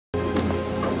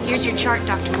Here's your chart,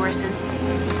 Dr. Morrison.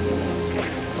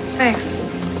 Thanks.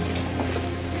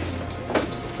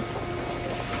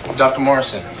 Dr.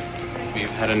 Morrison, we've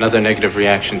had another negative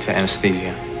reaction to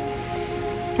anesthesia.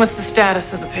 What's the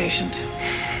status of the patient?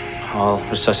 All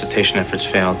resuscitation efforts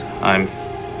failed. I'm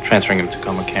transferring him to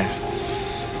coma care.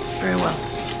 Very well.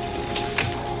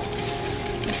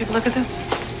 Can you take a look at this?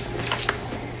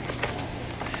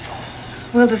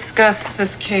 We'll discuss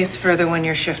this case further when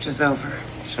your shift is over.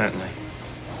 Certainly.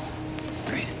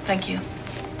 Great. Thank you.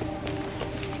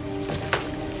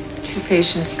 2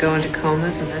 patients go into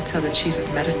comas, and that's how the chief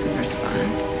of medicine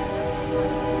responds.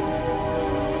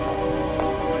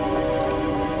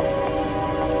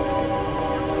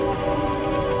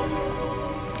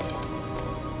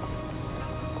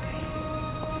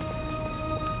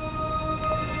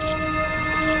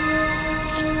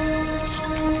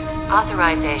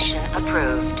 Authorization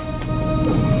approved.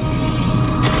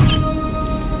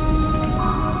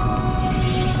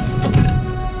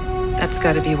 That's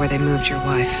got to be where they moved your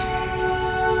wife.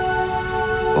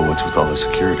 Well, what's with all the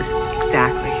security?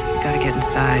 Exactly. We gotta get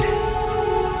inside.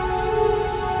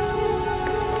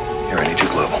 Here, I need your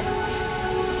global.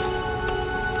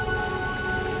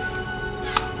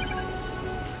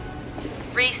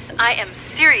 Reese, I am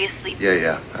seriously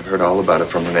Yeah. I've heard all about it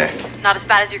from Renee. not as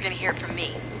bad as you're gonna hear it from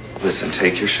me. Listen,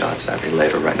 take your shots at me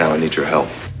later. Right now, I need your help.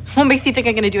 What makes you think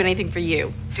I'm gonna do anything for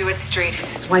you? Do it straight.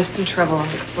 His wife's in trouble.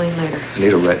 I'll explain later. I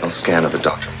need a retinal scan of a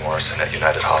Dr. Morrison at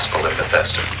United Hospital in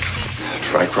Bethesda.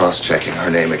 Try cross-checking her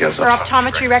name against Or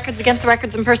optometry records against the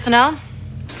records and personnel?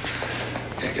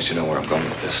 Yeah, I guess you know where I'm going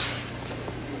with this.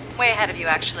 Way ahead of you,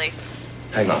 actually.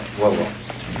 Hang on. Whoa.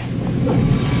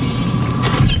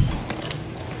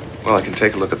 Well, I can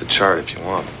take a look at the chart if you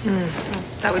want.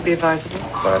 That would be advisable.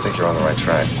 But I think you're on the right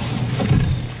track.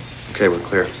 Okay, we're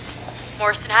clear.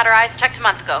 Morrison had her eyes checked a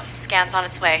month ago. Scan's on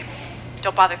its way.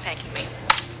 Don't bother thanking me.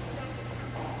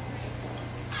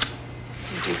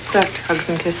 What do you expect? Hugs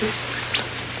and kisses?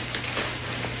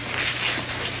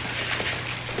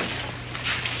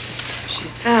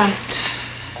 She's fast.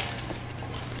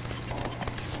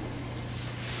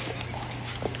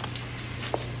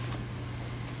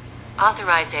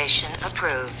 Authorization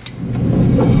approved.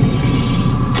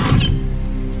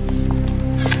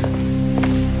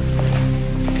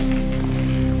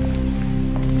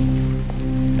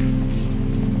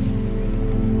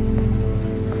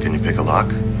 Can you pick a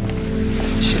lock?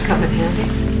 Should come in handy.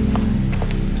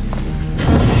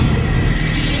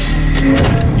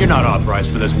 You're not authorized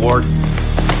for this ward.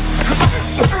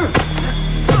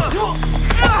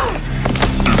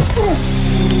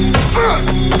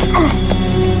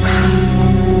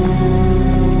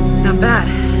 Not bad.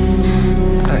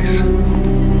 Nice.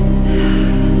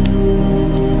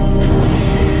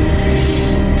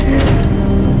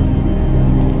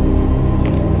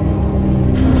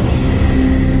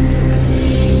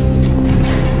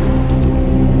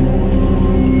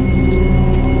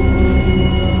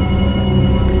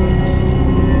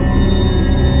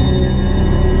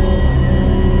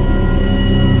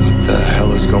 What the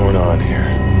hell is going on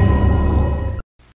here?